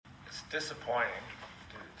disappointing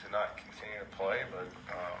to not continue to play, but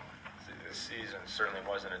this season certainly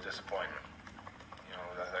wasn't a disappointment.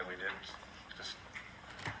 I think we did just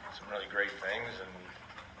some really great things, and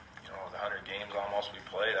the 100 games almost we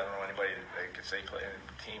played. I don't know anybody that could say the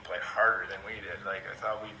team played harder than we did. I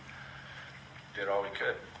thought we did all we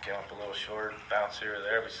could. Came up a little short, bounce here or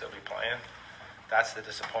there, but still be playing. That's the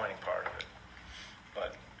disappointing part of it.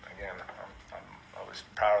 But again, I was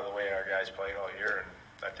proud of the way our guys played all year, and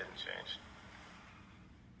that didn't change.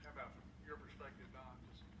 How about from your perspective, Don,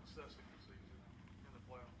 just assessing the season in the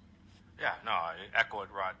playoffs? Yeah, no, I echo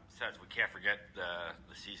what Rod says. We can't forget the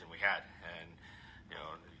season we had, and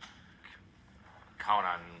count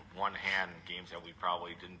on one hand games that we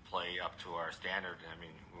probably didn't play up to our standard. I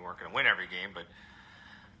mean, we weren't going to win every game, but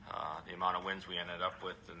the amount of wins we ended up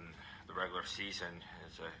with in the regular season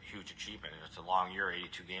is a huge achievement. And it's a long year.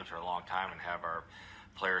 82 games are a long time, and have our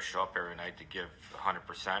players show up every night to give 100%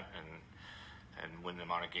 and win the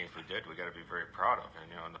amount of games we did, we got to be very proud of.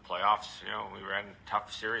 And in the playoffs, we ran a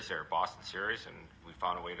tough series there, Boston series, and we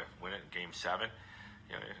found a way to win it in Game 7.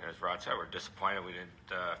 As Rod said, we're disappointed we didn't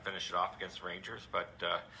finish it off against the Rangers, but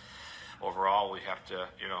overall we have to,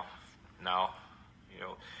 now,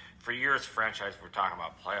 for years franchise we're talking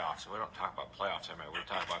about playoffs, and we don't talk about playoffs. I mean, we're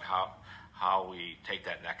talking about how we take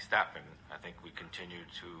that next step, and I think we continue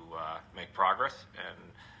to make progress,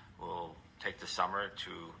 and we'll take the summer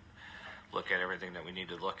to look at everything that we need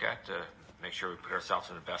to look at to make sure we put ourselves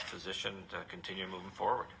in the best position to continue moving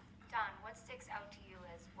forward. Don, what sticks out to you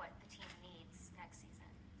as what the team needs next season?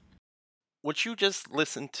 What you just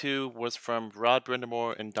listened to was from Rod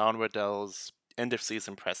Brindamore and Don Waddell's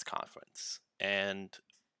end-of-season press conference. And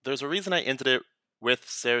there's a reason I ended it with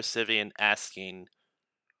Sarah Civian asking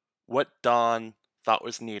what Don thought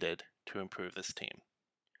was needed to improve this team.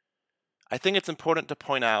 I think it's important to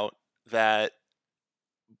point out that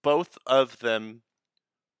both of them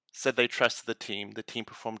said they trusted the team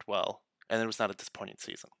performed well, and it was not a disappointing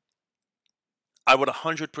season. I would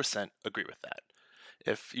 100% agree with that.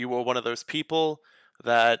 If you were one of those people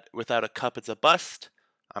that without a cup it's a bust,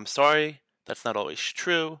 I'm sorry, that's not always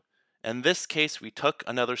true. In this case, we took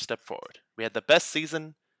another step forward. We had the best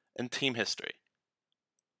season in team history.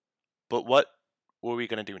 But what were we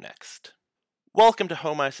going to do next? Welcome to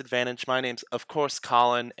Home Ice Advantage. My name's, of course,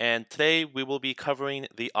 Colin, and today we will be covering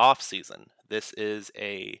the off-season. This is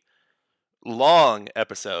a long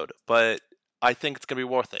episode, but I think it's going to be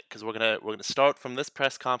worth it, because we're going to start from this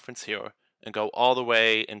press conference here and go all the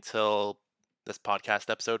way until this podcast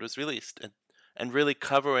episode was released, and really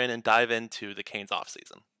cover in and dive into the Canes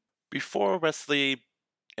offseason. Before Wesley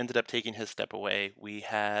ended up taking his step away, we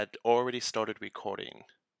had already started recording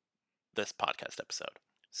this podcast episode.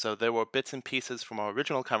 So there were bits and pieces from our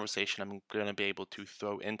original conversation I'm going to be able to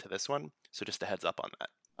throw into this one, so just a heads up on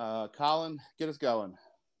that. Colin, get us going.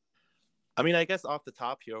 I mean, I guess off the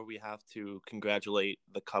top here, we have to congratulate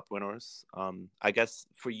the Cup winners. I guess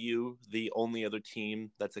for you, the only other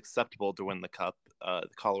team that's acceptable to win the Cup, the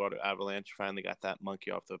Colorado Avalanche, finally got that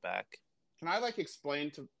monkey off their back. Can I explain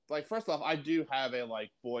to first off, I do have a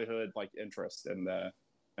boyhood interest in the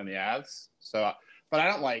Avs. So, but I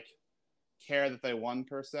don't care that they won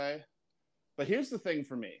per se. But here's the thing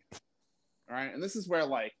for me, all right, and this is where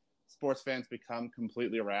sports fans become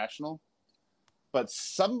completely irrational. But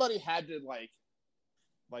somebody had to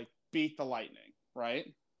beat the Lightning,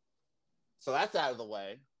 right? So that's out of the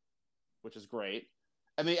way, which is great.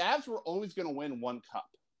 And the Avs were always going to win one cup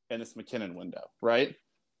in this McKinnon window, right?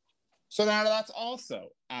 So now that's also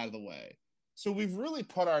out of the way. So we've really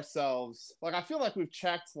put ourselves I feel like we've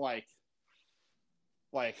checked the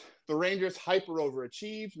Rangers hyper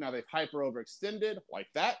overachieved. Now they've hyper overextended like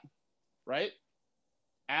that, right?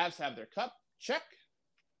 Avs have their cup, check.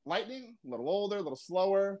 Lightning, a little older, a little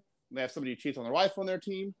slower. They have somebody who cheats on their wife on their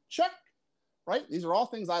team. Check. Right? These are all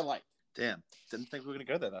things I like. Damn. Didn't think we were going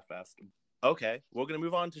to go there that fast. Okay. We're going to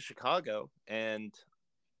move on to Chicago. And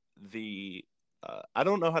I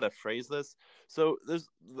don't know how to phrase this. So there's,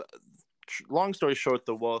 long story short,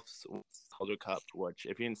 the Wolves Calder Cup, which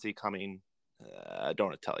if you didn't see coming, I don't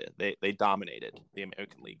want to tell you. They dominated the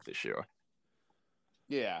American League this year.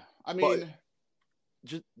 Yeah. I mean.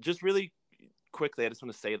 But just really quickly, I just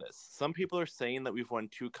want to say this. Some people are saying that we've won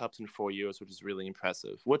 2 cups in 4 years, which is really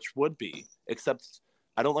impressive, which would be, except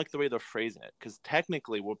I don't like the way they're phrasing it, because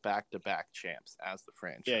technically we're back-to-back champs as the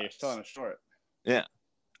franchise. Yeah, you're selling it short. Yeah.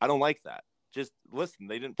 I don't like that. Just listen,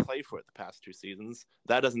 they didn't play for it the past 2 seasons.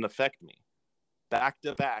 That doesn't affect me.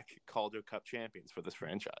 Back-to-back Calder Cup champions for this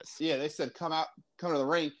franchise. Yeah, they said come to the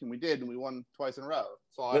rink, and we did, and we won twice in a row.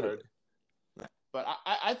 That's all I heard. But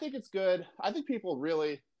I think it's good. I think people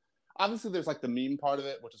really obviously there's like the meme part of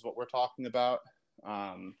it, which is what we're talking about.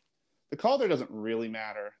 The Calder doesn't really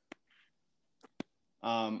matter.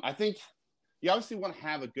 I think you obviously want to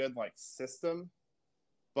have a good like system,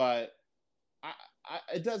 but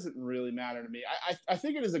it doesn't really matter to me. I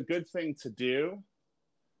think it is a good thing to do,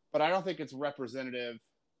 but I don't think it's representative.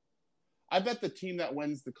 I bet the team that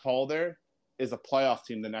wins the Calder is a playoff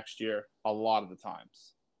team the next year a lot of the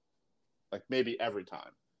times, like maybe every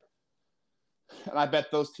time. And I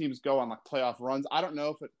bet those teams go on like playoff runs. I don't know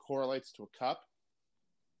if it correlates to a cup.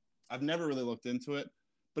 I've never really looked into it,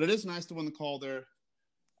 but it is nice to win the Calder.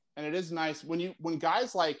 And it is nice when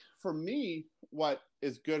guys like, for me, what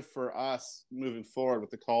is good for us moving forward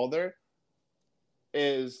with the Calder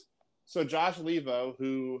is, so Josh Levo,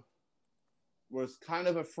 who was kind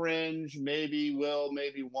of a fringe, maybe will,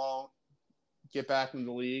 maybe won't get back in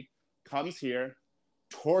the league, comes here,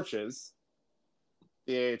 torches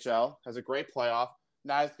the AHL, has a great playoff.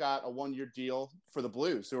 Now he's got a 1-year deal for the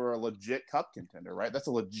Blues, who are a legit cup contender, right? That's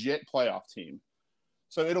a legit playoff team.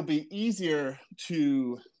 So it'll be easier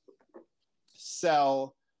to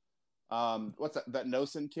sell what's that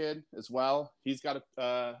Nosen kid as well. He's got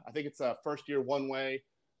I think it's a first year 1-way,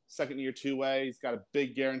 second year 2-way. He's got a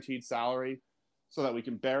big guaranteed salary so that we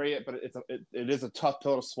can bury it, but it is a tough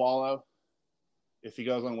pill to swallow if he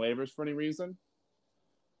goes on waivers for any reason.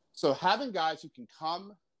 So having guys who can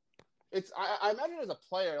come, I imagine as a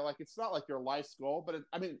player, like it's not like your life's goal, but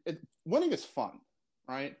winning is fun,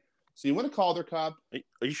 right? So you win a Calder Cup.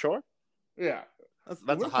 Are you sure? Yeah.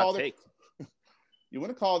 That's a hot take. You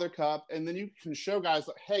win a Calder Cup, and then you can show guys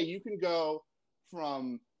like, hey, you can go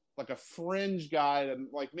from like a fringe guy to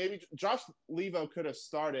like maybe Josh Levo could have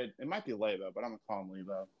started. It might be Levo, but I'm gonna call him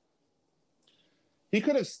Levo. He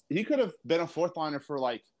could have been a fourth liner for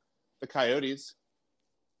like the Coyotes,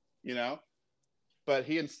 but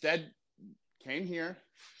he instead came here,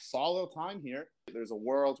 saw a little time here. There's a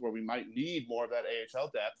world where we might need more of that AHL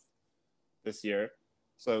depth this year.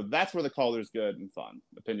 So that's where the Calder's good and fun,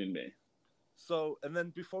 opinion me. So, and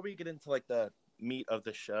then before we get into like the meat of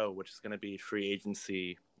the show, which is going to be free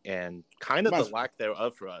agency and kind of the lack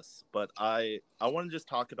thereof for us, but I want to just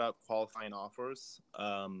talk about qualifying offers,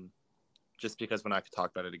 just because we're not going to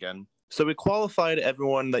talk about it again. So we qualified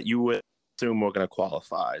everyone that you would assume we're going to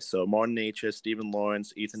qualify. So Martin Necas, Stephen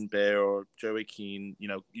Lawrence, Ethan Bear, Joey Keane,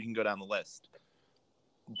 you can go down the list.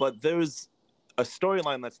 But there's a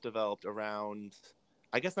storyline that's developed around,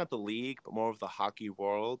 I guess not the league, but more of the hockey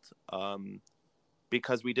world,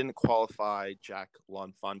 because we didn't qualify Jack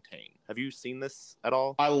LaFontaine. Have you seen this at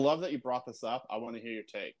all? I love that you brought this up. I want to hear your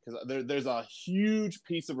take, because there's a huge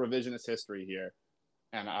piece of revisionist history here,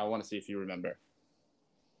 and I want to see if you remember.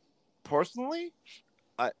 Personally,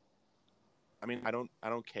 I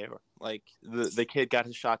don't care. Like the kid got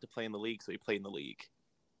his shot to play in the league, so he played in the league.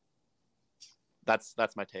 That's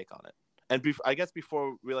my take on it. And I guess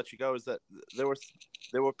before we let you go, is that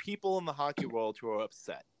there were people in the hockey world who were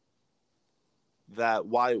upset that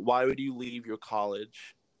why would you leave your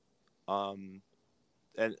college, and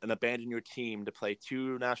abandon your team to play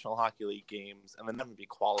 2 National Hockey League games and then never be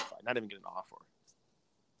qualified, not even get an offer?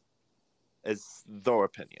 Is their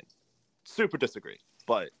opinion. Super disagree,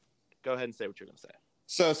 but go ahead and say what you're going to say.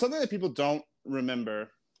 So something that people don't remember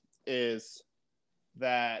is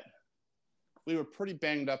that we were pretty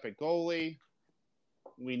banged up at goalie.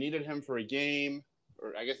 We needed him for a game,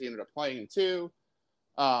 or I guess he ended up playing in 2.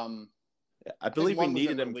 I believe we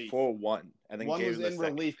needed him for 1, and then one gave was him in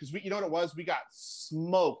second. relief because you know what it was? We got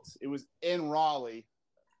smoked. It was in Raleigh,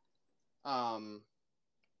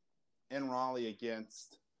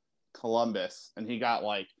 against Columbus, and he got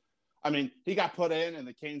he got put in, and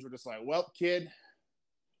the Canes were just like, "Well, kid,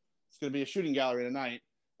 it's going to be a shooting gallery tonight."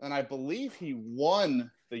 And I believe he won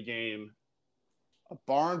the game, a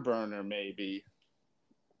barn burner maybe,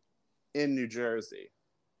 in New Jersey.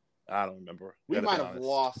 I don't remember. We might have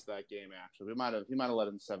lost that game, actually. He might have let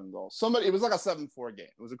in 7 goals. It was like a 7-4 game.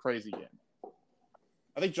 It was a crazy game.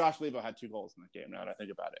 I think Josh Levo had 2 goals in that game, now that I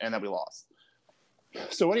think about it, and then we lost.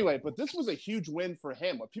 So anyway, but this was a huge win for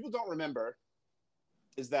him. What people don't remember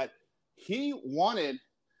is that he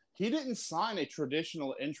didn't sign a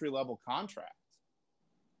traditional entry-level contract.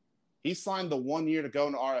 He signed the 1 year to go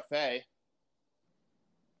into RFA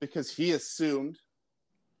because he assumed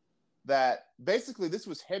that basically this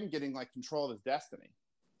was him getting like control of his destiny.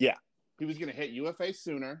 Yeah. He was going to hit UFA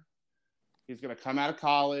sooner. He's going to come out of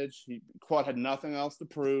college. He, quote, had nothing else to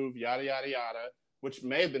prove, yada, yada, yada, which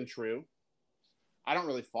may have been true. I don't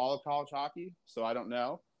really follow college hockey, so I don't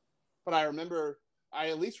know. But I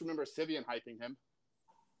at least remember Sivian hyping him.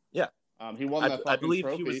 Yeah. He won that fucking I believe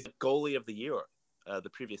trophy. he was the goalie of the year the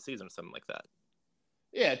previous season or something like that.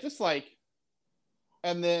 Yeah, just like,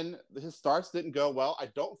 and then his starts didn't go well. I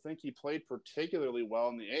don't think he played particularly well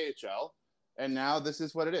in the AHL, and now this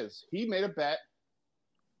is what it is. He made a bet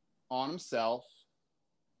on himself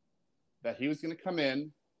that he was going to come in,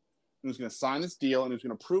 and he was going to sign this deal, and he was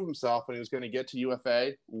going to prove himself, and he was going to get to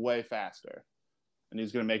UFA way faster, and he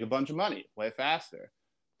was going to make a bunch of money way faster.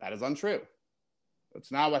 That is untrue.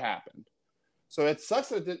 That's not what happened. So it sucks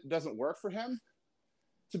that it doesn't work for him.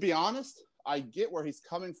 To be honest, I get where he's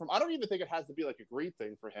coming from. I don't even think it has to be like a greed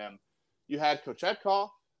thing for him. You had Kochetkov,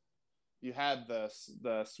 you had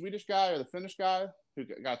the Swedish guy or the Finnish guy who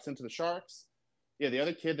got sent to the Sharks. Yeah, the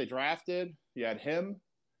other kid they drafted, you had him,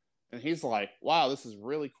 and he's like, "Wow, this is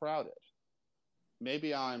really crowded.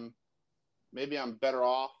 Maybe I'm better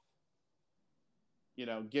off,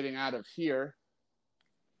 getting out of here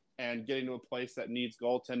and getting to a place that needs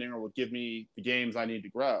goaltending or will give me the games I need to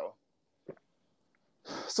grow."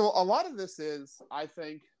 So a lot of this is, I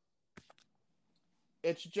think,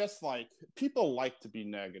 it's just like people like to be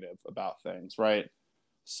negative about things, right?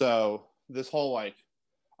 So this whole I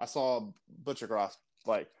saw Butchergross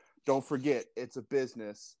don't forget it's a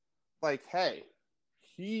business. Hey,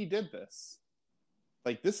 he did this.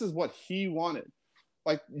 This is what he wanted.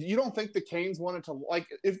 You don't think the Canes wanted to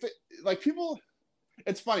people?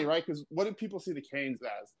 It's funny, right? Because what did people see the Canes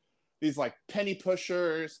as? These penny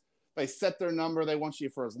pushers. They set their number. They want you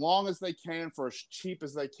for as long as they can, for as cheap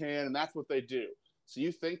as they can, and that's what they do. So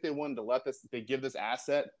you think they wanted to they give this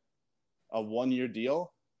asset a 1-year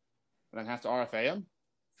deal and then have to RFA him?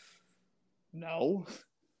 No. That's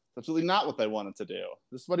absolutely not what they wanted to do.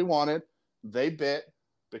 This is what he wanted. They bit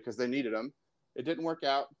because they needed him. It didn't work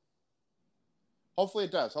out. Hopefully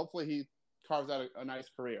it does. Hopefully he carves out a nice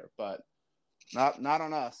career, but not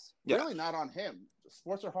on us. Yeah. Really not on him.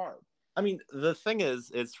 Sports are hard. I mean, the thing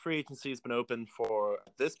is free agency has been open for,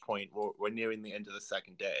 at this point, we're nearing the end of the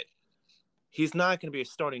second day. He's not going to be a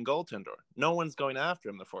starting goaltender. No one's going after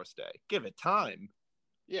him the first day. Give it time.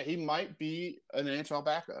 Yeah, he might be an NHL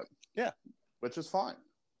backup. Yeah. Which is fine.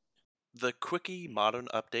 The quickie modern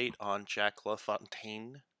update on Jack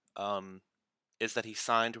LaFontaine is that he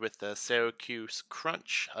signed with the Syracuse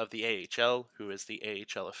Crunch of the AHL, who is the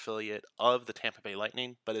AHL affiliate of the Tampa Bay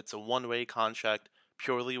Lightning, but it's a one-way contract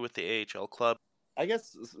purely with the AHL club. I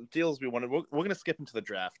guess deals we wanted. We're going to skip into the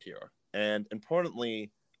draft here. And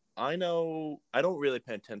importantly, I don't really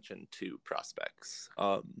pay attention to prospects,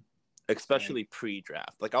 especially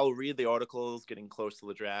pre-draft. I'll read the articles getting close to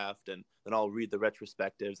the draft, and then I'll read the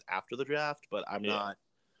retrospectives after the draft, but I'm not.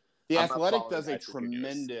 The I'm Athletic not does a guys for juniors.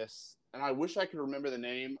 tremendous, and I wish I could remember the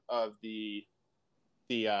name of the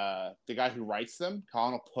guy who writes them.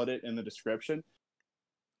 Colin will put it in the description.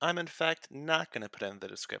 I'm in fact not going to put it in the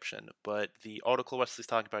description, but the article Wesley's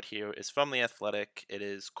talking about here is from The Athletic. It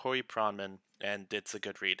is Corey Pronman, and it's a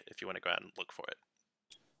good read if you want to go out and look for it.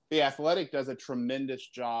 The Athletic does a tremendous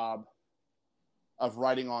job of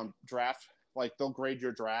writing on draft. They'll grade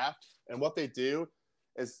your draft, and what they do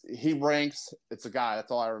is he ranks, it's a guy, that's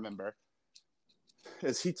all I remember,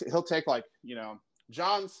 is he'll take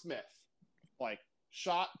John Smith,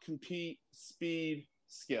 shot, compete, speed,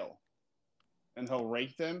 skill. And he'll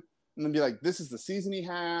rank them and then be like, this is the season he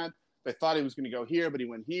had. They thought he was going to go here, but he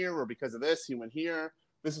went here, or because of this, he went here.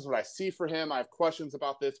 This is what I see for him. I have questions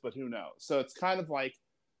about this, but who knows? So it's kind of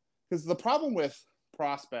because the problem with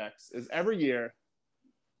prospects is every year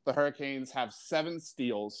the Hurricanes have 7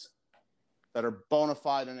 steals that are bona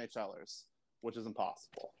fide NHLers, which is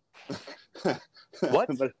impossible. What?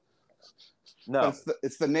 No. But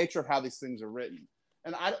it's the nature of how these things are written.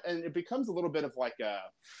 And it becomes a little bit of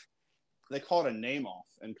they call it a name off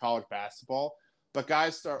in college basketball, but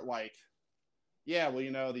guys start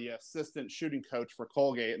the assistant shooting coach for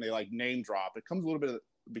Colgate, and they name drop. It becomes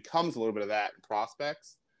a little bit of that in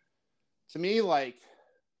prospects. To me, the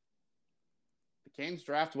Canes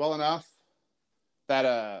draft well enough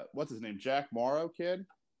that what's his name, Jack Morrow kid,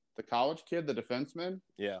 the college kid, the defenseman.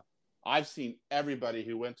 Yeah, I've seen everybody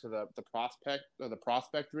who went to the prospect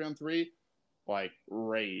 3-on-3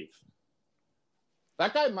 rave.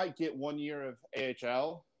 That guy might get 1 year of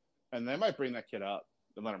AHL, and they might bring that kid up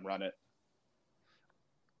and let him run it.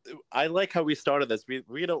 I like how we started this.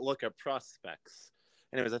 We don't look at prospects.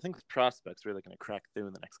 Anyways, I think prospects are really going to crack through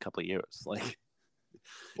in the next couple of years.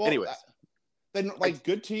 Anyways. Then,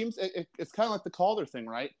 good teams, it's kind of like the Calder thing,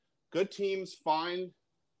 right? Good teams find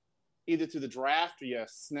either through the draft or you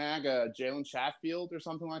snag a Jalen Chatfield or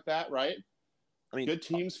something like that, right? I mean, good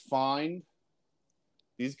teams find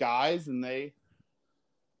these guys, and they,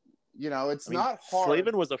 not hard.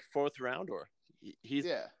 Slavin was a 4th rounder. He's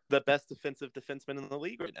Yeah. the best defensive defenseman in the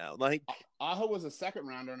league right now. Like, Aho was a second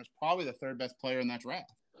rounder and is probably the third best player in that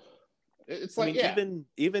draft. It's I like, mean,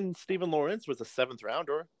 yeah, even Steven Lawrence was a 7th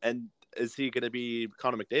rounder, and is he going to be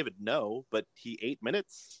Connor McDavid? No, but he 8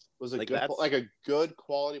 minutes. was a Like, good, that's- like a good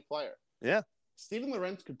quality player. Yeah, Steven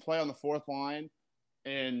Lawrence could play on the fourth line,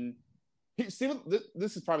 and this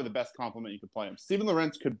is probably the best compliment you could play him. Steven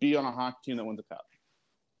Lawrence could be on a hockey team that wins a cup,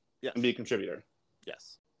 yes, and be a contributor.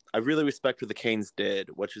 yes. I really respect what the Canes did,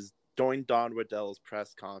 which is during Don Waddell's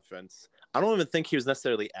press conference. I don't even think he was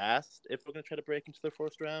necessarily asked if we're going to try to break into the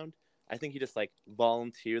first round. I think he just like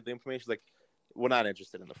volunteered the information. Like, we're not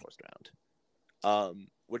interested in the first round,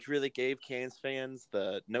 which really gave Canes fans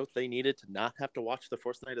the note they needed to not have to watch the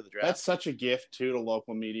first night of the draft. That's such a gift too to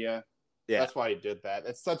local media. Yeah, That's why he did that.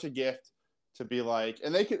 It's such a gift to be like,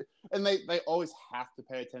 and they always have to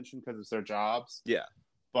pay attention because it's their jobs. yeah.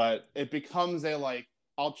 But it becomes a like,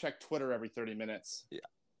 I'll check Twitter every 30 minutes. Yeah.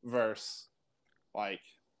 Versus like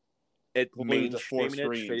It glued to four mainstreaming it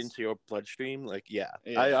straight screens. into your bloodstream. Like, yeah,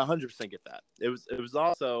 Yeah. I 100% get that. It was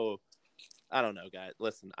also, I don't know, guys.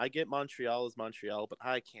 Listen, I get Montreal is Montreal, but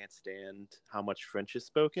I can't stand how much French is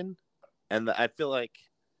spoken, and I feel like,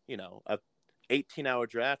 you know, a 18-hour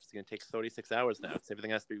draft is going to take 36 hours now because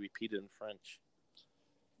everything has to be repeated in French.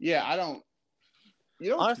 Yeah, I don't.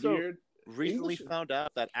 You know what's Also, weird? Recently English- found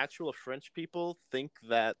out that actual French people think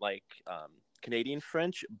that like Canadian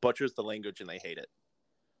French butchers the language and they hate it.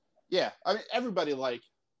 Yeah, I mean everybody like,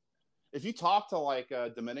 if you talk to like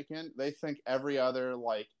a Dominican, they think every other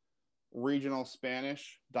like regional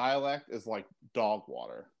Spanish dialect is like dog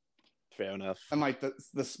water. Fair enough. And like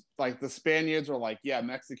the Spaniards are like, yeah,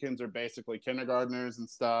 Mexicans are basically kindergartners and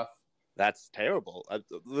stuff. That's terrible.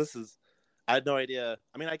 I had no idea.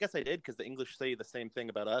 I mean, I guess I did because the English say the same thing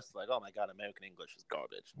about us. Like, oh my god, American English is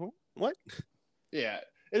garbage. What? Yeah,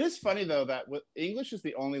 it is funny though that English is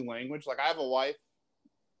the only language. Like I have a wife.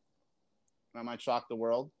 I might shock the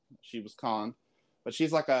world. She was con, but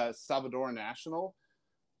she's like a Salvadoran national,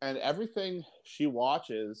 and everything she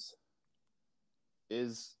watches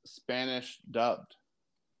is Spanish dubbed.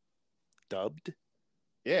 Dubbed?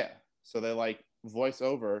 Yeah, so they like voice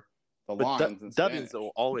over the But lines. in dubbing's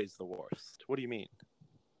Spanish. always the worst. What do you mean?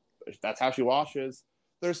 That's how she watches.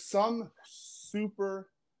 There's some super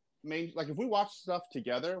main, like if we watch stuff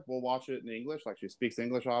together, we'll watch it in English. Like she speaks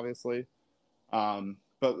English, obviously.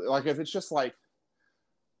 But like if it's just like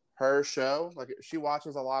her show, like she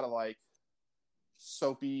watches a lot of like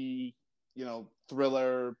soapy,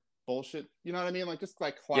 thriller bullshit. You know what I mean? Like just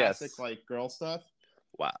like classic Yes. like girl stuff.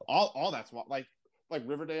 Wow. All that's like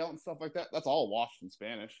Riverdale and stuff like that. That's all watched in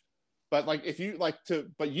Spanish. But like if you like to,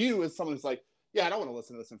 but you as someone who's like, yeah, I don't want to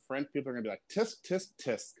listen to this in French. People are gonna be like, tisk tisk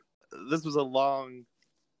tisk. This was a long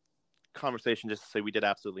conversation just to say we did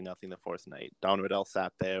absolutely nothing the first night. Don Riddell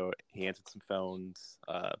sat there. He answered some phones.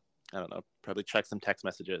 I don't know, probably checked some text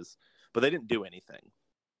messages, but they didn't do anything.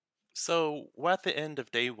 So we're at the end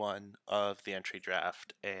of day one of the entry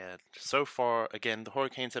draft, and so far, again, the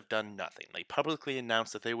Hurricanes have done nothing. They publicly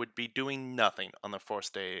announced that they would be doing nothing on the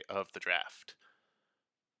first day of the draft.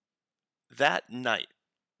 That night,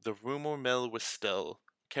 the rumor mill was still.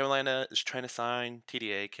 Carolina is trying to sign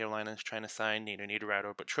TDA, Carolina is trying to sign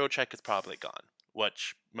Niederreiter, but Trocheck is probably gone,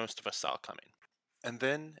 which most of us saw coming. And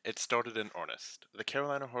then it started in earnest. The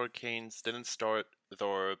Carolina Hurricanes didn't start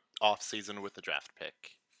their offseason with the draft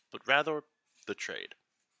pick, but rather the trade.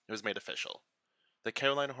 It was made official. The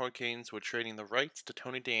Carolina Hurricanes were trading the rights to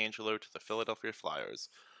Tony DeAngelo to the Philadelphia Flyers,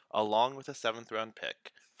 along with a 7th-round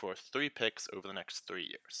pick for 3 picks over the next 3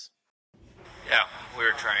 years. Yeah, we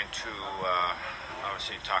were trying to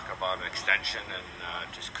obviously talk about an extension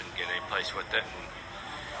and just couldn't get any place with it. And,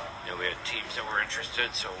 we had teams that were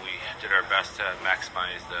interested, so we did our best to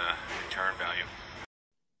maximize the return value.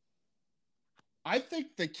 I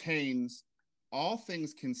think the Canes, all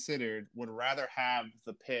things considered, would rather have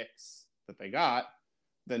the picks that they got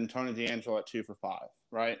than Tony DeAngelo at 2 for 5,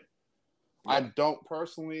 right? Yeah. I don't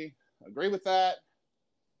personally agree with that,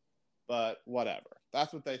 but whatever.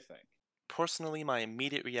 That's what they think. Personally, my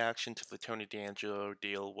immediate reaction to the Tony DeAngelo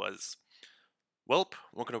deal was, welp,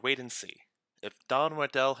 we're going to wait and see. If Don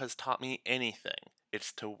Waddell has taught me anything,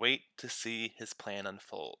 it's to wait to see his plan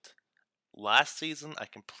unfold. Last season, I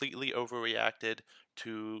completely overreacted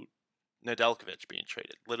to Nedeljkovic being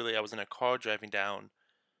traded. Literally, I was in a car driving down.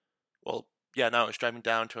 I was driving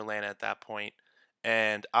down to Atlanta at that point,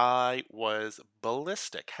 and I was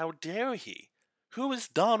ballistic. How dare he? Who is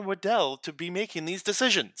Don Waddell to be making these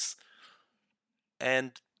decisions?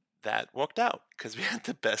 And that worked out, because we had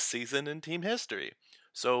the best season in team history.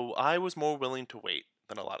 So I was more willing to wait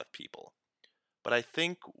than a lot of people. But I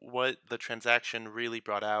think what the transaction really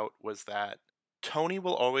brought out was that Tony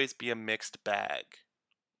will always be a mixed bag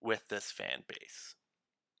with this fan base.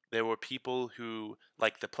 There were people who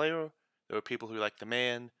like the player, there were people who like the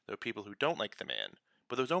man, there were people who don't like the man,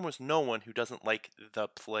 but there's almost no one who doesn't like the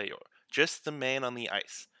player. Just the man on the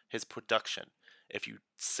ice, his production. If you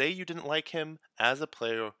say you didn't like him as a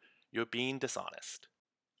player, you're being dishonest.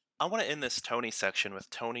 I want to end this Tony section with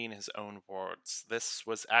Tony in his own words. This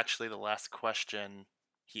was actually the last question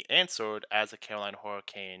he answered as a Carolina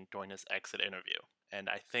Hurricane during his exit interview, and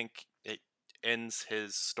I think it ends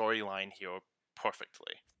his storyline here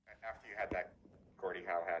perfectly. After you had that Gordie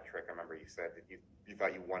Howe hat trick, I remember you said that you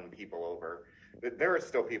thought you won people over. There are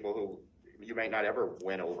still people who you may not ever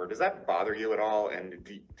win over. Does that bother you at all? And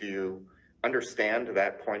do you understand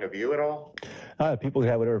that point of view at all? People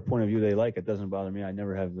have whatever point of view they like. It doesn't bother me. I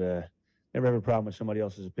never have a problem with somebody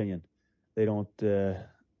else's opinion. They don't,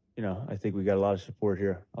 I think we got a lot of support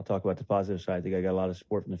here. I'll talk about the positive side. I think I got a lot of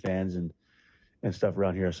support from the fans and stuff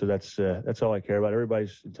around here. So that's all I care about.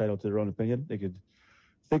 Everybody's entitled to their own opinion. They could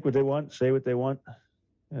think what they want, say what they want.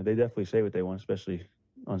 They definitely say what they want, especially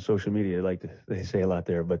on social media. They say a lot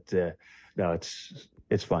there, but no,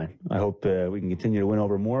 it's fine. I hope we can continue to win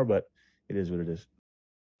over more, but it is what it is.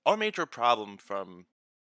 Our major problem from,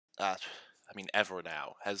 ever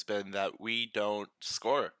now, has been that we don't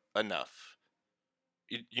score enough.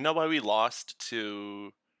 You know why we lost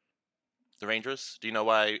to the Rangers? Do you know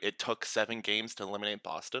why it took 7 games to eliminate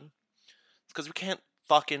Boston? It's because we can't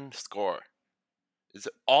fucking score.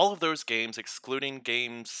 All of those games, excluding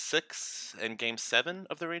Game 6 and Game 7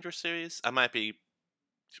 of the Rangers series, I might be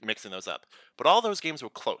mixing those up, but all those games were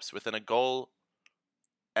close, within a goal,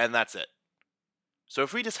 and that's it. So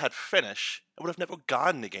if we just had finish, it would have never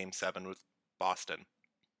gotten to Game 7 with Boston.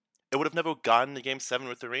 It would have never gotten to Game 7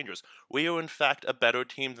 with the Rangers. We are, in fact, a better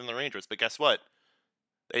team than the Rangers, but guess what?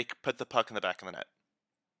 They put the puck in the back of the net.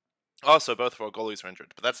 Also, both of our goalies were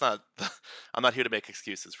injured, but that's not... I'm not here to make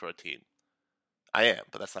excuses for a team. I am,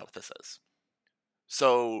 but that's not what this is.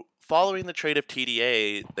 So, following the trade of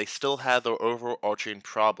TDA, they still have their overarching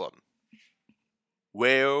problem.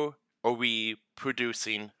 Where are we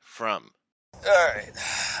producing from? Alright,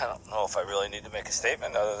 I don't know if I really need to make a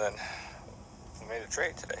statement other than we made a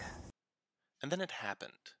trade today. And then it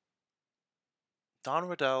happened. Don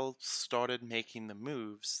Waddell started making the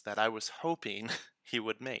moves that I was hoping he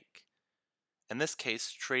would make. In this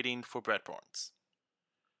case, trading for Brett Barnes.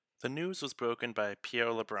 The news was broken by Pierre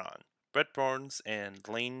LeBrun. Brett Barnes and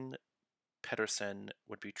Lane Pedersen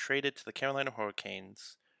would be traded to the Carolina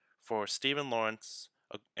Hurricanes for Steven Lawrence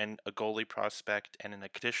and a goalie prospect and an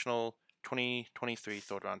additional 2023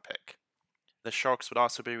 third-round pick. The Sharks would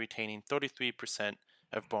also be retaining 33%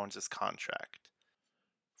 of Barnes' contract.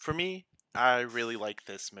 For me, I really like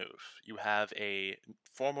this move. You have a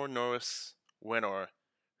former Norris winner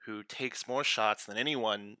who takes more shots than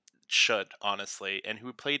anyone should, honestly, and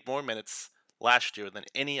who played more minutes last year than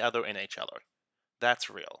any other NHLer.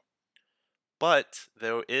 That's real. But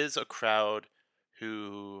there is a crowd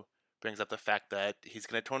who brings up the fact that he's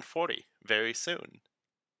going to turn 40 very soon.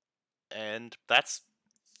 And that's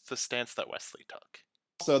the stance that Wesley took.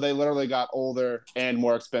 So they literally got older and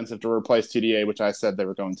more expensive to replace TDA, which I said they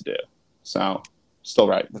were going to do. So, still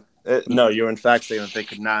right. No, you're in fact saying that they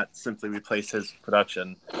could not simply replace his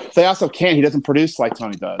production. They also can't. He doesn't produce like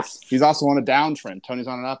Tony does. He's also on a downtrend. Tony's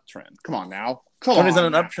on an uptrend. Come on now. Tony's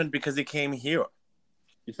on an uptrend because he came here.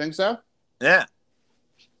 You think so? Yeah.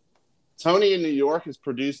 Tony in New York has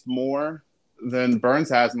produced more than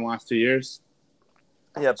Burns has in the last 2 years.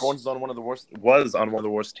 Yeah, Barnes was on one of the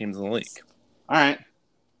worst teams in the league. All right.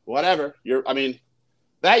 Whatever.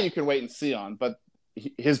 That you can wait and see on, but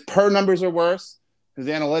his per numbers are worse, his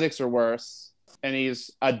analytics are worse, and he's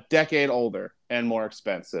a decade older and more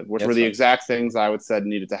expensive, which were the exact things I would said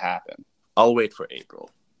needed to happen. I'll wait for April.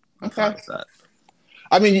 Okay.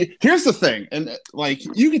 Here's the thing, and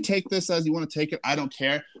you can take this as you want to take it. I don't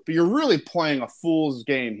care, but you're really playing a fool's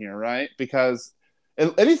game here, right? Because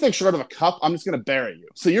anything short of a cup, I'm just going to bury you.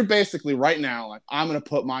 So you're basically right now I'm going to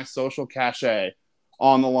put my social cachet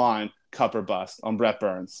on the line, cup or bust, on Brett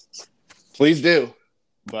Burns. Please do,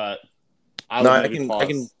 but I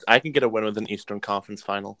can get a win with an Eastern Conference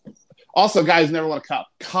final. Also, guys never won a cup.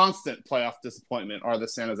 Constant playoff disappointment are the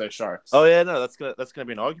San Jose Sharks. Oh yeah, no, that's gonna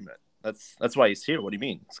be an argument. That's why he's here. What do you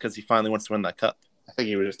mean? It's because he finally wants to win that cup. I think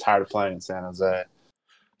he was just tired of playing in San Jose.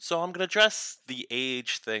 So I'm gonna address the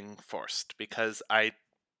age thing first because I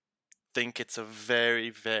think it's a very,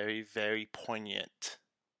 very, very poignant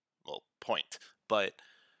point. But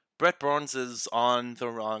Brett Barnes is on the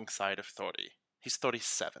wrong side of 30. He's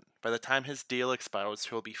 37. By the time his deal expires,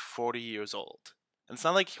 he'll be 40 years old. And it's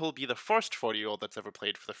not like he'll be the first 40-year-old that's ever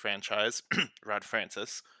played for the franchise, Rod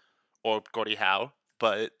Francis, or Gordie Howe,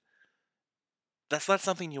 but that's not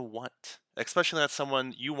something you want. Especially that's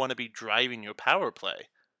someone you want to be driving your power play.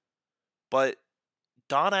 But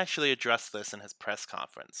Don actually addressed this in his press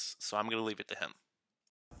conference, so I'm going to leave it to him.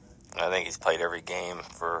 I think he's played every game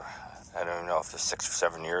for, I don't know if it's 6 or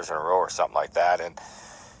 7 years in a row or something like that. And,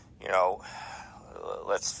 you know,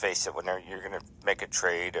 let's face it, when you're going to make a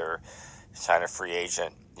trade or sign a free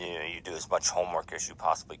agent, you do as much homework as you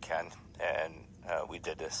possibly can. And we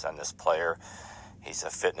did this on this player. He's a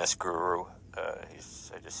fitness guru. I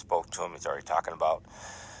just spoke to him. He's already talking about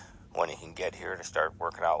when he can get here to start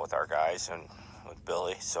working out with our guys and with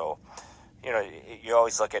Billy. So, you know, you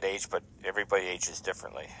always look at age, but everybody ages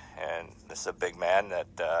differently. And this is a big man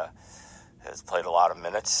that has played a lot of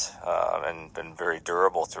minutes and been very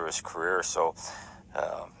durable through his career. So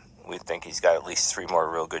we think he's got at least 3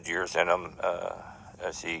 more real good years in him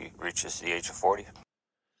as he reaches the age of 40.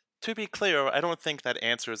 To be clear, I don't think that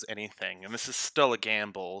answers anything, and this is still a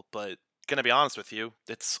gamble, but gonna be honest with you,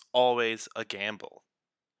 it's always a gamble.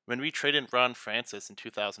 When we traded Ron Francis in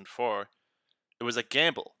 2004, it was a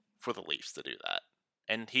gamble for the Leafs to do that.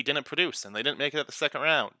 And he didn't produce, and they didn't make it at the second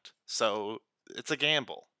round. So, it's a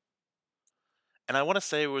gamble. And I want to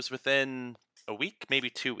say it was within a week, maybe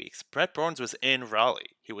 2 weeks. Brett Burns was in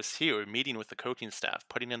Raleigh. He was here meeting with the coaching staff,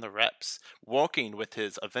 putting in the reps, walking with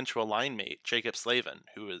his eventual line mate, Jacob Slavin,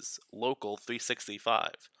 who is local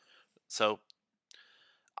 365. So,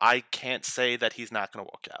 I can't say that he's not going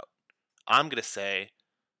to work out. I'm going to say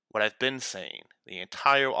what I've been saying the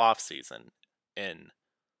entire offseason in,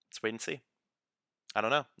 let's wait and see. I don't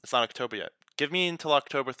know. It's not October yet. Give me until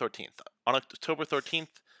October 13th. On October 13th,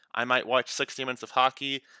 I might watch 60 minutes of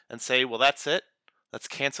hockey and say, well, that's it. Let's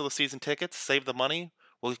cancel the season tickets, save the money.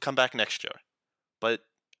 We'll come back next year. But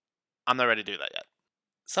I'm not ready to do that yet.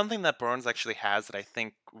 Something that Burns actually has that I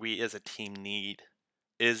think we as a team need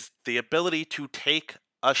is the ability to take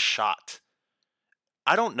a shot.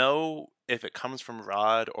 I don't know if it comes from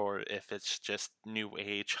Rod or if it's just new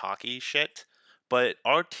age hockey shit, but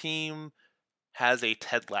our team has a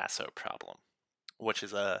Ted Lasso problem, which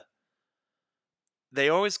is they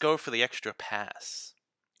always go for the extra pass.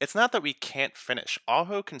 It's not that we can't finish.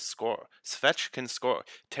 Aho can score. Svetch can score.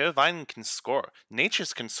 Teravainen can score.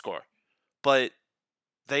 Natchez can score. But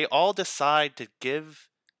they all decide to give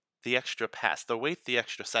the extra pass. They'll wait the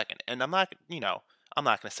extra second. And I'm not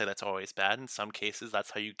going to say that's always bad. In some cases,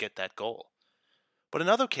 that's how you get that goal. But in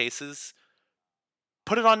other cases,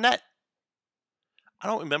 put it on net. I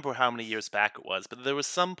don't remember how many years back it was, but there was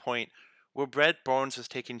some point where Brett Burns was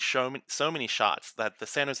taking so many shots that the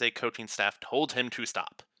San Jose coaching staff told him to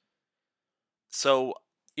stop. So,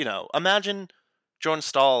 imagine Jordan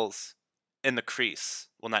Staal's in the crease.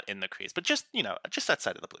 Well, not in the crease, but just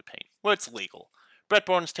outside of the blue paint, where it's legal. Brett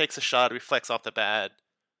Burns takes a shot, reflects off the pad.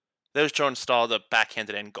 There's Jordan Staal, the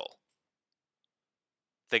backhanded end goal.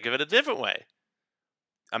 Think of it a different way.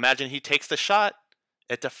 Imagine he takes the shot,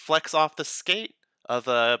 it deflects off the skate of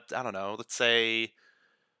let's say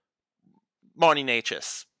Marty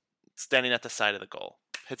Natchez standing at the side of the goal.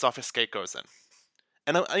 Hits off his skate, goes in.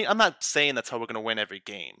 And I'm not saying that's how we're going to win every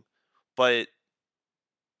game, but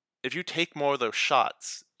if you take more of those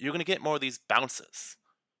shots, you're going to get more of these bounces.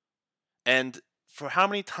 And for how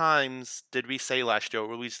many times did we say last year,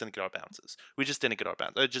 we just didn't get our bounces? We just didn't get our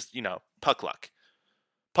bounces. Puck luck.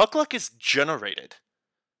 Puck luck is generated.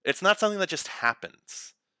 It's not something that just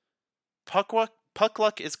happens. Puck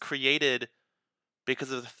luck is created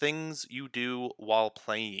because of the things you do while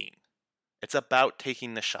playing. It's about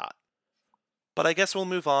taking the shot. But I guess we'll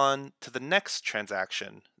move on to the next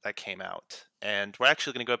transaction that came out. And we're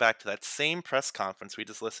actually going to go back to that same press conference we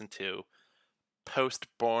just listened to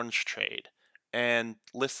post-Burns trade and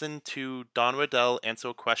listen to Don Waddell answer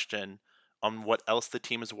a question on what else the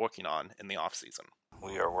team is working on in the offseason.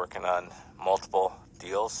 We are working on multiple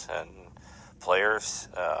deals and players.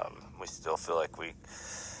 We still feel like we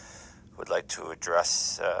would like to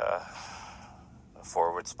address a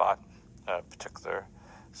forward spot in particular.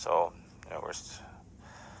 So,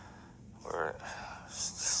 we're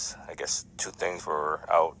I guess 2 things. We're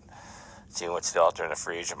out seeing what's still out there in the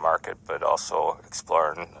free agent market, but also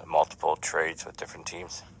exploring multiple trades with different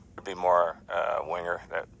teams. There'd be more winger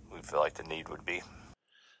that we feel like the need would be.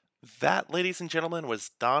 That, ladies and gentlemen,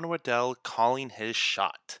 was Don Waddell calling his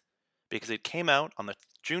shot, because it came out on the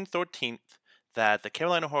June 13th that the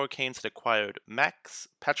Carolina Hurricanes had acquired Max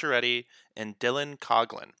Pacioretty and Dylan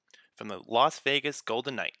Coghlan from the Las Vegas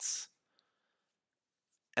Golden Knights.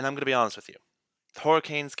 And I'm going to be honest with you. The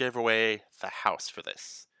Hurricanes gave away the house for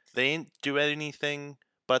this. They didn't do anything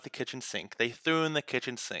but the kitchen sink. They threw in the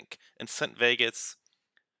kitchen sink and sent Vegas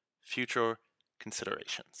future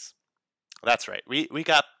considerations. That's right. We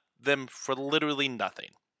got them for literally nothing.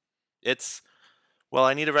 It's, well,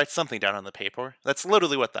 I need to write something down on the paper. That's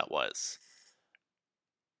literally what that was.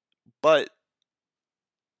 But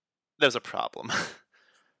there's a problem.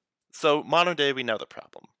 So, modern day, we know the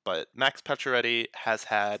problem, but Max Pacioretty has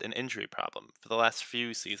had an injury problem for the last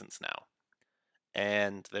few seasons now.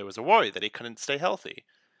 And there was a worry that he couldn't stay healthy.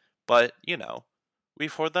 But,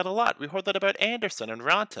 we've heard that a lot. We heard that about Anderson and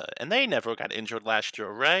Ranta, and they never got injured last year,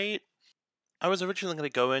 right? I was originally going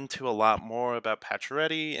to go into a lot more about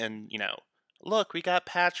Pacioretty, and, look, we got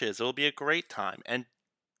patches. It'll be a great time. And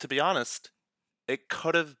to be honest, it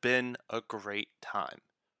could have been a great time.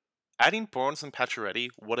 Adding Burns and Pacioretty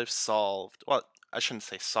would have solved, well, I shouldn't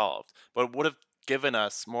say solved, but would have given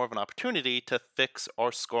us more of an opportunity to fix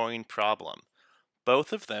our scoring problem.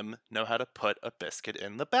 Both of them know how to put a biscuit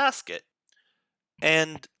in the basket.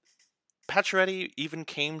 And Pacioretty even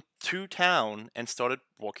came to town and started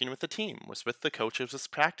working with the team, was with the coaches, was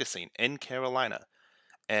practicing in Carolina.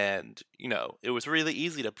 And, it was really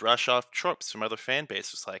easy to brush off tropes from other fan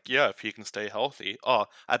bases like, yeah, if he can stay healthy,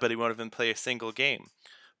 I bet he won't even play a single game.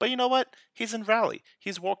 But you know what? He's in Raleigh.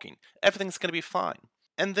 He's working. Everything's going to be fine.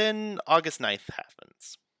 And then August 9th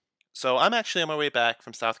happens. So I'm actually on my way back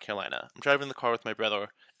from South Carolina. I'm driving in the car with my brother,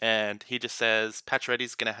 and he just says,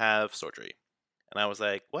 Pacioretty's going to have surgery. And I was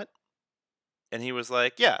like, what? And he was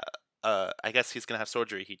like, yeah, I guess he's going to have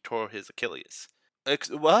surgery. He tore his Achilles.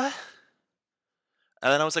 What?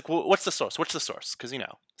 And then I was like, well, what's the source? What's the source? Because,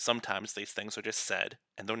 sometimes these things are just said,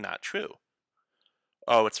 and they're not true.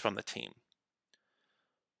 Oh, it's from the team.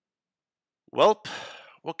 Well,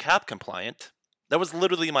 we're cap compliant. That was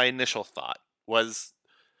literally my initial thought, was,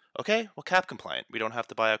 okay, well, cap compliant. We don't have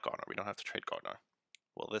to buy out Garner. We don't have to trade Garner.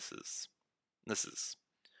 Well, this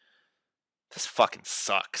fucking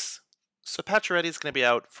sucks. So Pacioretty's going to be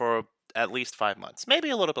out for at least 5 months. Maybe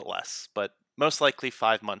a little bit less, but most likely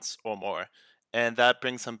 5 months or more. And that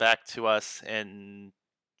brings him back to us in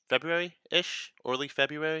February-ish, early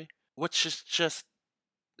February, which is just,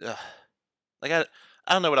 I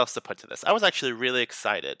don't know what else to put to this. I was actually really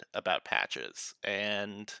excited about Patches,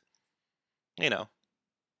 and,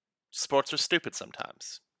 sports are stupid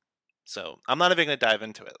sometimes. So I'm not even going to dive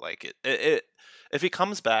into it. Like, if he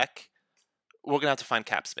comes back, we're going to have to find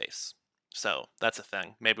cap space. So that's a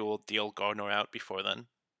thing. Maybe we'll deal Gardner out before then,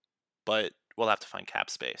 but we'll have to find cap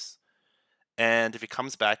space. And if he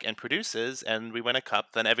comes back and produces and we win a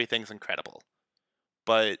cup, then everything's incredible.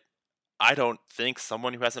 But I don't think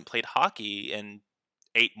someone who hasn't played hockey in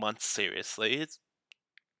 8 months seriously is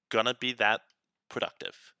gonna be that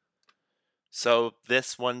productive. So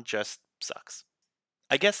this one just sucks.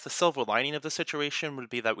 I guess the silver lining of the situation would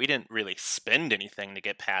be that we didn't really spend anything to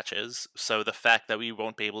get Patches, so the fact that we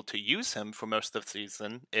won't be able to use him for most of the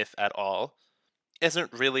season, if at all,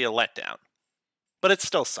 isn't really a letdown. But it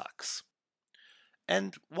still sucks.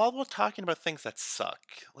 And while we're talking about things that suck,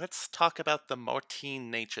 let's talk about the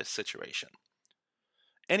Martin Necas situation.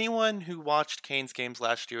 Anyone who watched Canes games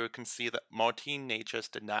last year can see that Martin Necas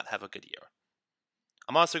did not have a good year.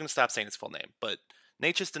 I'm also going to stop saying his full name, but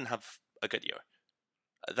Necas didn't have a good year.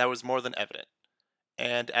 That was more than evident.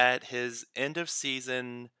 And at his end of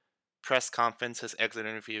season press conference, his exit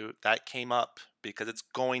interview, that came up because it's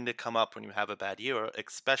going to come up when you have a bad year,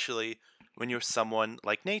 especially when you're someone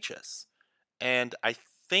like Necas. And I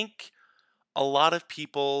think a lot of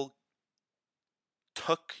people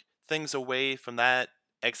took things away from that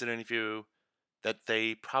exit interview that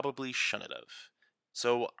they probably shouldn't have.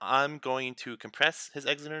 So I'm going to compress his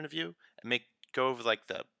exit interview and go over like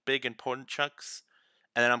the big important chunks,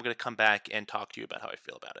 and then I'm going to come back and talk to you about how I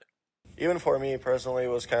feel about it. Even for me personally, it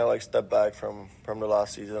was kind of like a step back from the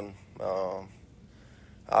last season.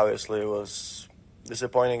 Obviously, it was a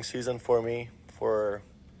disappointing season for me, for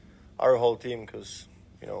our whole team, because,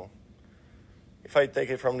 if I take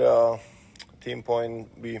it from the team point,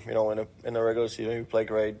 we, in the regular season, we play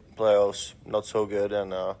great, playoffs, not so good,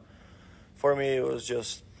 and for me, it was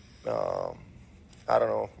just, I don't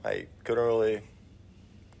know, I couldn't really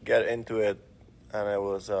get into it, and it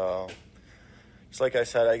was, just like I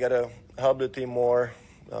said, I got to help the team more,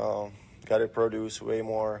 got to produce way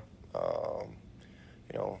more,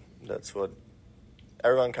 that's what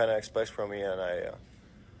everyone kind of expects from me, and I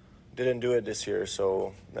didn't do it this year,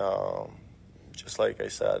 so just like I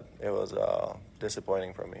said, it was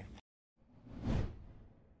disappointing for me.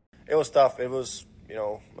 It was tough. It was,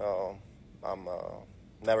 I'm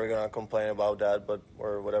never gonna complain about that, but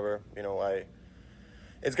or whatever.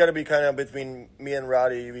 it's got to be kind of between me and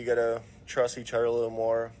Roddy. We got to trust each other a little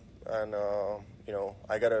more. And,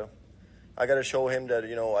 I gotta show him that,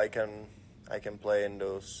 I can play in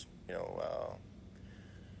those,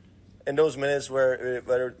 in those minutes when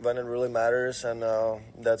it really matters. And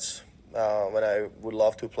that's when I would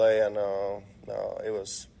love to play. And it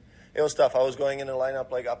was tough. I was going in the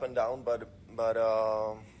lineup like up and down, but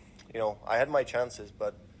I had my chances,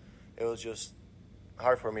 but it was just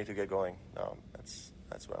hard for me to get going.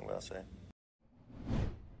 That's what I'm gonna say.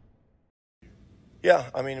 Yeah,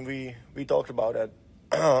 I mean we talked about it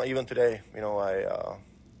even today.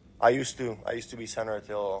 I used to be center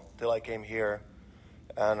till I came here,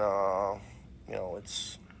 and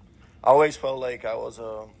it's I always felt like I was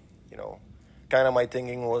kind of my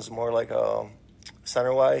thinking was more like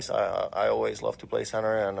center wise. I always love to play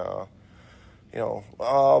center, and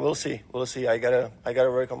we'll see. I gotta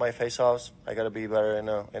work on my face-offs. I gotta be better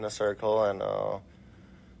in a circle, and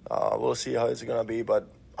we'll see how it's gonna be. But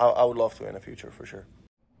I would love to in the future for sure.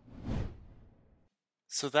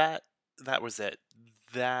 So that was it.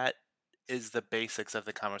 That is the basics of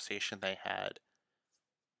the conversation they had.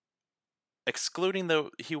 Excluding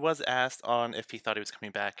he was asked on if he thought he was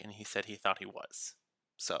coming back, and he said he thought he was.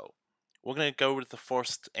 So we're gonna go with the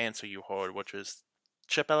first answer you heard, which was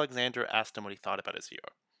Chip Alexander asked him what he thought about his year,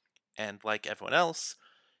 and like everyone else,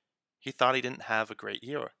 he thought he didn't have a great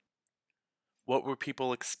year. What were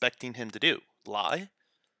people expecting him to do? Lie?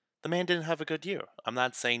 The man didn't have a good year. I'm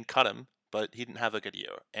not saying cut him, but he didn't have a good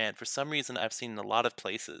year. And for some reason, I've seen in a lot of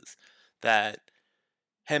places that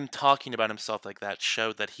him talking about himself like that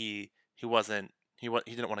showed that he didn't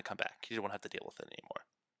want to come back. He didn't want to have to deal with it anymore,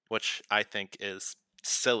 which I think is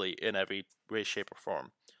silly in every way, shape, or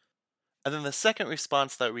form. And then the second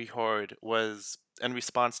response that we heard was in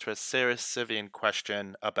response to a Sarah Sivian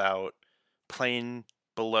question about playing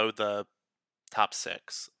below the top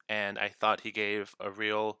six. And I thought he gave a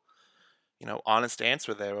real, honest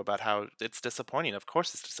answer there about how it's disappointing. Of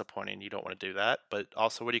course it's disappointing. You don't want to do that. But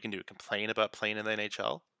also what you can do, complain about playing in the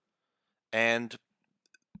NHL. And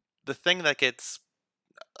the thing that gets,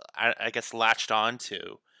 I guess, latched on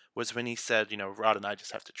to was when he said, Rod and I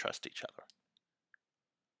just have to trust each other.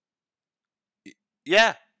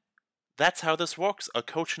 Yeah, that's how this works. A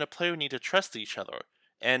coach and a player need to trust each other.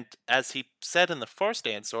 And as he said in the first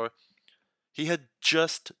answer, he had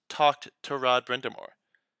just talked to Rod Brind'Amour.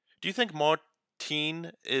 Do you think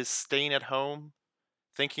Martin is staying at home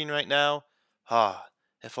thinking right now,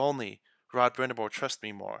 if only Rod Brind'Amour trusts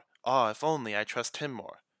me more. If only I trust him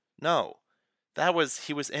more. No.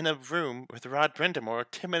 He was in a room with Rod Brind'Amour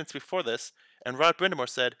 2 minutes before this, and Rod Brind'Amour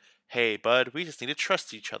said, hey, bud, we just need to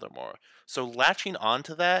trust each other more. So latching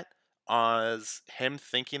onto that as him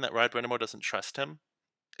thinking that Rod Brind'Amour doesn't trust him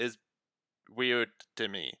is weird to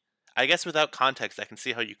me. I guess without context, I can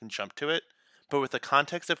see how you can jump to it, but with the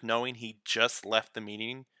context of knowing he just left the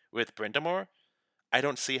meeting with Brind'Amour, I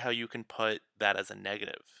don't see how you can put that as a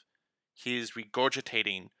negative. He's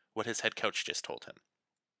regurgitating what his head coach just told him.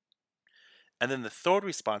 And then the third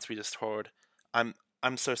response we just heard, I'm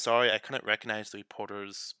so sorry, I couldn't recognize the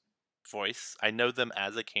reporter's voice. I know them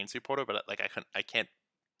as a Canes reporter, but I can't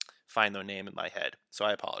find their name in my head, so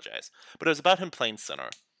I apologize. But it was about him playing center,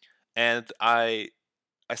 and I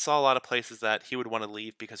saw a lot of places that he would want to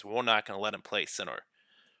leave because we're not going to let him play center,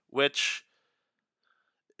 which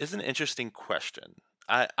is an interesting question.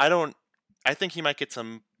 I think he might get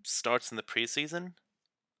some starts in the preseason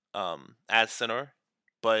as center,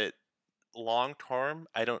 but long term,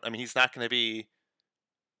 he's not going to be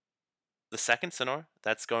the second center.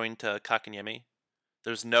 That's going to Kakanyemi.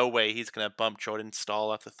 There's no way he's going to bump Jordan Staal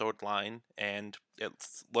off the third line, and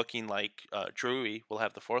it's looking like Drury will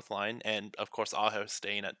have the fourth line, and of course Aho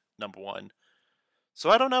staying at number one. So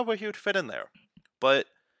I don't know where he would fit in there. But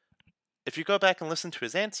if you go back and listen to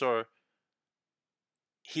his answer,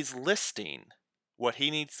 he's listing what he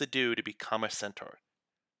needs to do to become a center.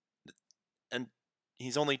 And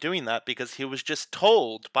he's only doing that because he was just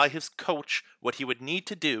told by his coach what he would need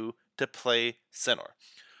to do to play center.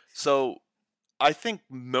 So I think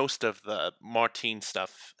most of the Martin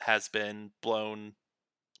stuff has been blown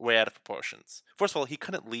way out of proportions. First of all, he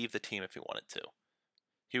couldn't leave the team if he wanted to.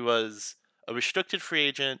 He was a restricted free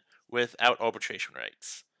agent without arbitration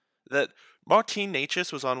rights. That Martin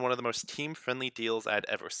Necas was on one of the most team-friendly deals I'd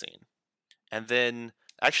ever seen. And then,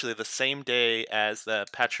 actually, the same day as the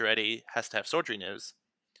Pacioretty has to have surgery news,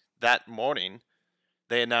 that morning,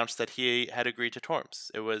 they announced that he had agreed to terms.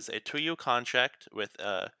 It was a 2-year contract with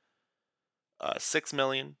a $6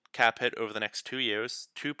 million cap hit over the next 2 years,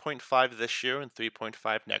 2.5 this year and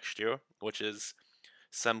 3.5 next year, which is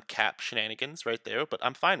some cap shenanigans right there, but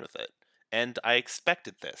I'm fine with it. And I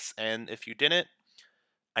expected this. And if you didn't,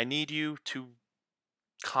 I need you to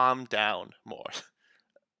calm down more.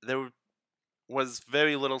 There was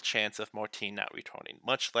very little chance of Martin not returning,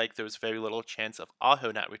 much like there was very little chance of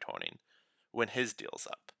Aho not returning when his deal's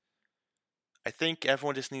up. I think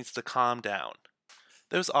everyone just needs to calm down.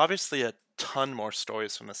 There's obviously a ton more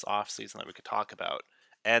stories from this offseason that we could talk about,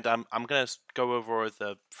 and I'm gonna go over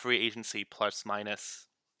the free agency plus minus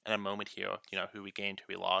in a moment here. You know, who we gained,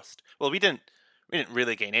 who we lost. Well, we didn't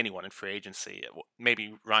really gain anyone in free agency.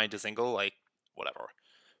 Maybe Ryan Dzingel, like whatever,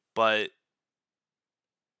 but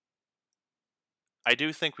I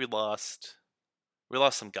do think we lost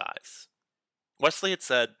some guys. Wesley had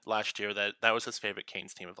said last year that that was his favorite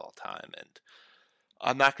Canes team of all time, and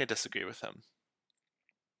I'm not going to disagree with him.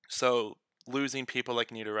 So losing people like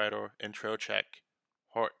Niederreiter and Trocheck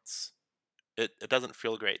hurts. It doesn't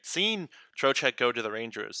feel great. Seeing Trocheck go to the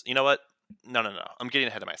Rangers, you know what? No. I'm getting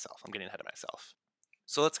ahead of myself.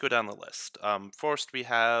 So let's go down the list. First, we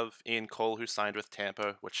have Ian Cole, who signed with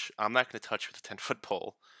Tampa, which I'm not going to touch with a 10-foot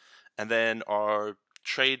pole. And then our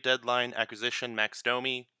trade deadline acquisition, Max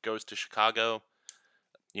Domi, goes to Chicago.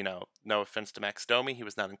 You know, no offense to Max Domi, he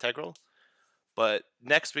was not integral. But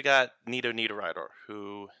next we got Nito Niederreiter,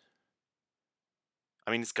 who,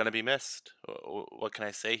 I mean, he's going to be missed. What can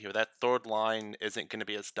I say here? That third line isn't going to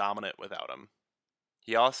be as dominant without him.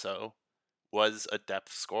 He also was a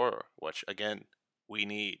depth scorer, which, again, we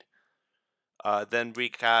need. Then we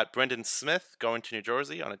got Brendan Smith going to New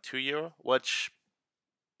Jersey on a 2-year, which,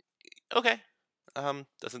 okay,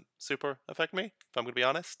 doesn't super affect me, if I'm going to be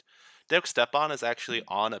honest. Derek Stepan is actually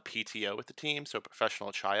on a PTO with the team, so a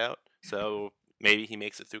professional tryout. So maybe he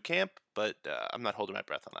makes it through camp, but I'm not holding my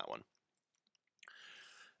breath on that one.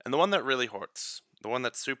 And the one that really hurts, the one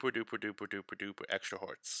that's super duper duper duper duper extra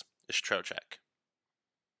hurts, is Trocheck.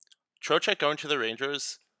 Trocheck going to the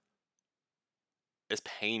Rangers is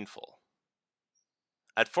painful.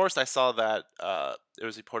 At first, I saw that it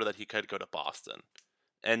was reported that he could go to Boston.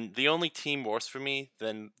 And the only team worse for me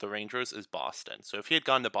than the Rangers is Boston. So if he had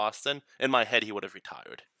gone to Boston, in my head, he would have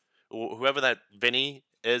retired. Whoever that Vinny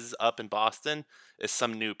is up in Boston is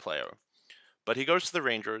some new player. But he goes to the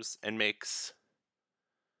Rangers and makes,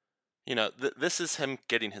 you know, this is him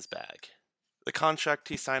getting his bag. The contract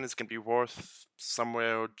he signed is going to be worth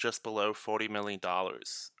somewhere just below $40 million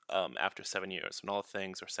after 7 years when all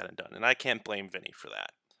things are said and done. And I can't blame Vinny for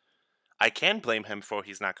that. I can blame him for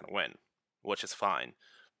he's not going to win, which is fine,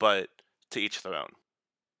 but to each their own.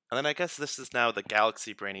 And then I guess this is now the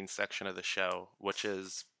galaxy braining section of the show, which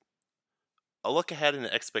is a look ahead and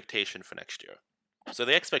an expectation for next year. So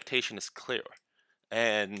the expectation is clear,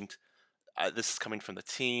 and this is coming from the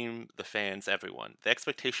team, the fans, everyone. The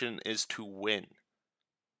expectation is to win.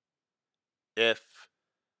 If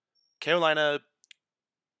Carolina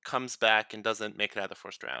comes back and doesn't make it out of the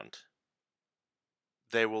first round,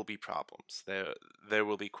 there will be problems. There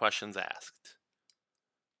will be questions asked.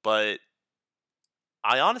 But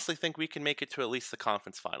I honestly think we can make it to at least the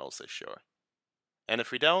conference finals this year. And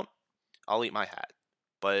if we don't, I'll eat my hat.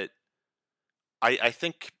 But I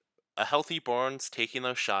think a healthy Barnes taking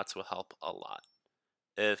those shots will help a lot.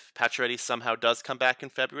 If Pacioretty somehow does come back in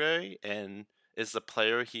February and is the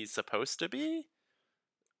player he's supposed to be,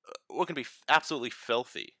 we're going to be absolutely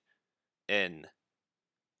filthy in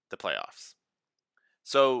the playoffs.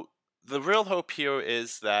 So the real hope here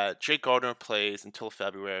is that Jake Gardiner plays until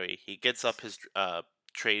February. He gets up his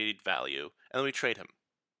trade value, and then we trade him.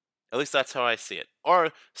 At least that's how I see it.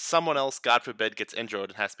 Or someone else, God forbid, gets injured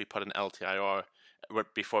and has to be put in LTIR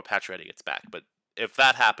before Pacioretty gets back. But if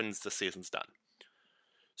that happens, the season's done.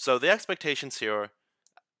 So the expectations here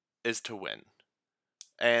is to win.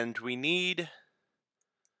 And we need...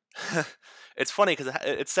 It's funny because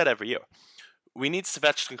it's said every year. We need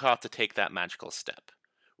Svechnikov to take that magical step.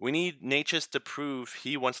 We need Necas to prove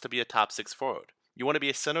he wants to be a top 6 forward. You want to be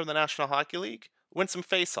a center in the National Hockey League? Win some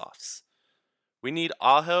face-offs. We need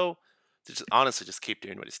Aho to just keep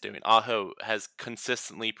doing what he's doing. Aho has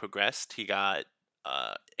consistently progressed. He got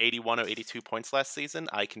 81 or 82 points last season.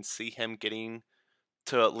 I can see him getting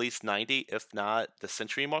to at least 90, if not the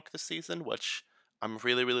century mark this season, which I'm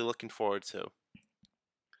really, really looking forward to.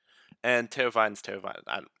 And Teravainen's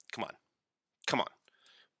Teravainen. Come on.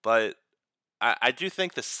 But I do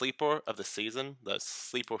think the sleeper of the season, the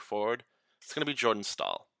sleeper forward, it's going to be Jordan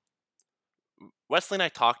Staal. Wesley and I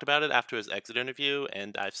talked about it after his exit interview,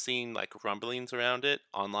 and I've seen like rumblings around it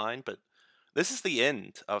online, but this is the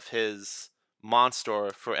end of his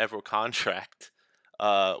monster forever contract,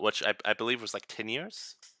 which I believe was like 10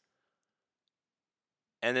 years.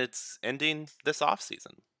 And it's ending this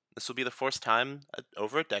offseason. This will be the first time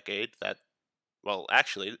over a decade that well,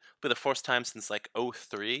 actually, it'll be the first time since like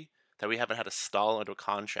 '03 that we haven't had a stall under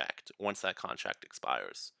contract once that contract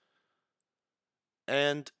expires.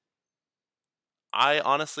 And I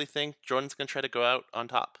honestly think Jordan's going to try to go out on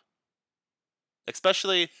top.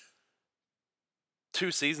 Especially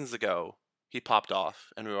 2 seasons ago, he popped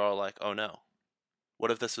off, and we were all like, oh no. What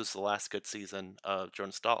if this was the last good season of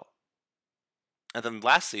Jordan Staal? And then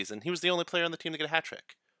last season, he was the only player on the team to get a hat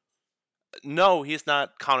trick. No, he's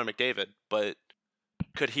not Connor McDavid, but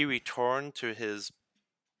could he return to his,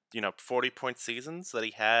 40-point seasons that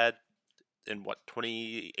he had in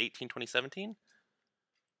 2018, 2017?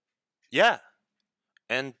 Yeah.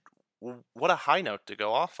 And what a high note to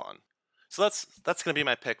go off on. So that's going to be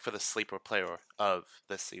my pick for the sleeper player of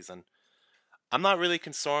this season. I'm not really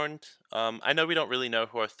concerned. I know we don't really know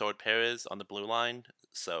who our third pair is on the blue line,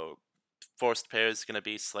 so first pair is going to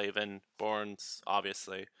be Slavin, Burns,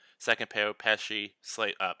 obviously. Second pair, Pesce,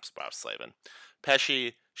 Slavin.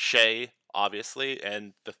 Pesce, Shea, obviously,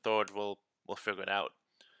 and the third we'll figure it out.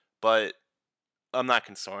 But I'm not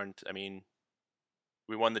concerned. I mean,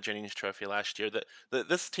 we won the Jennings Trophy last year.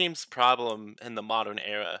 This team's problem in the modern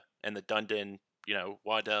era, in the Dundon,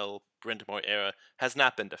 Waddell, Brind'Amour era, has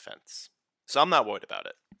not been defense. So I'm not worried about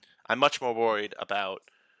it. I'm much more worried about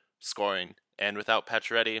scoring. And without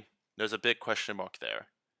Pacioretty, there's a big question mark there.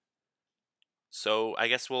 So I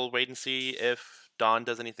guess we'll wait and see if Don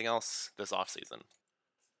does anything else this offseason.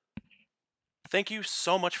 Thank you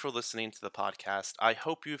so much for listening to the podcast. I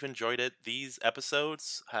hope you've enjoyed it. These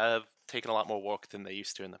episodes have taken a lot more work than they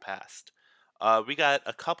used to in the past. We got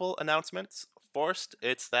a couple announcements. First,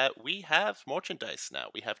 it's that we have merchandise now.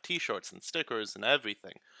 We have t-shirts and stickers and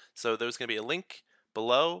everything. So there's going to be a link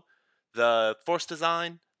below. The first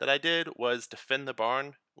design that I did was Defend the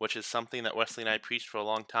Barn, which is something that Wesley and I preached for a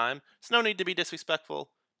long time. So no need to be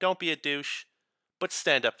disrespectful. Don't be a douche, but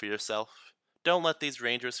stand up for yourself. Don't let these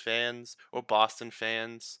Rangers fans or Boston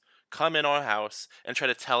fans come in our house and try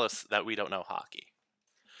to tell us that we don't know hockey.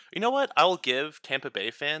 You know what? I will give Tampa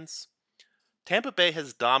Bay fans. Tampa Bay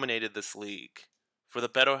has dominated this league for the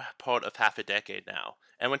better part of half a decade now.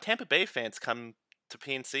 And when Tampa Bay fans come to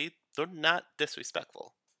PNC, they're not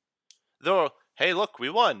disrespectful. They're, hey, look,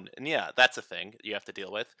 we won. And yeah, that's a thing you have to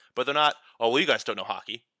deal with. But they're not, oh, well, you guys don't know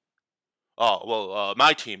hockey. Oh, well,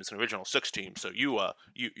 my team is an original 6 team, so you are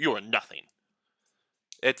nothing.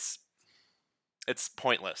 It's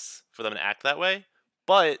pointless for them to act that way.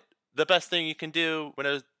 But the best thing you can do when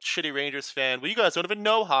a shitty Rangers fan, well, you guys don't even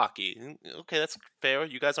know hockey. Okay, that's fair.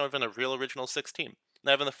 You guys aren't even a real original 6 team.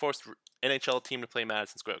 Not even the first NHL team to play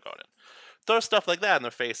Madison Square Garden. Throw stuff like that in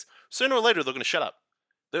their face. Sooner or later, they're going to shut up.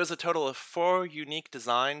 There's a total of 4 unique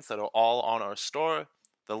designs that are all on our store.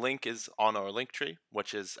 The link is on our link tree,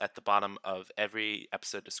 which is at the bottom of every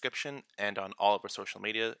episode description and on all of our social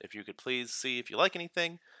media. If you could please see if you like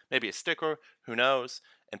anything, maybe a sticker, who knows,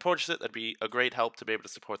 and purchase it. That'd be a great help to be able to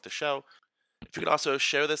support the show. If you could also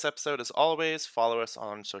share this episode as always, follow us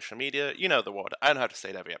on social media. You know the word. I don't have to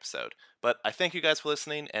say it every episode. But I thank you guys for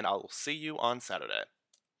listening, and I will see you on Saturday.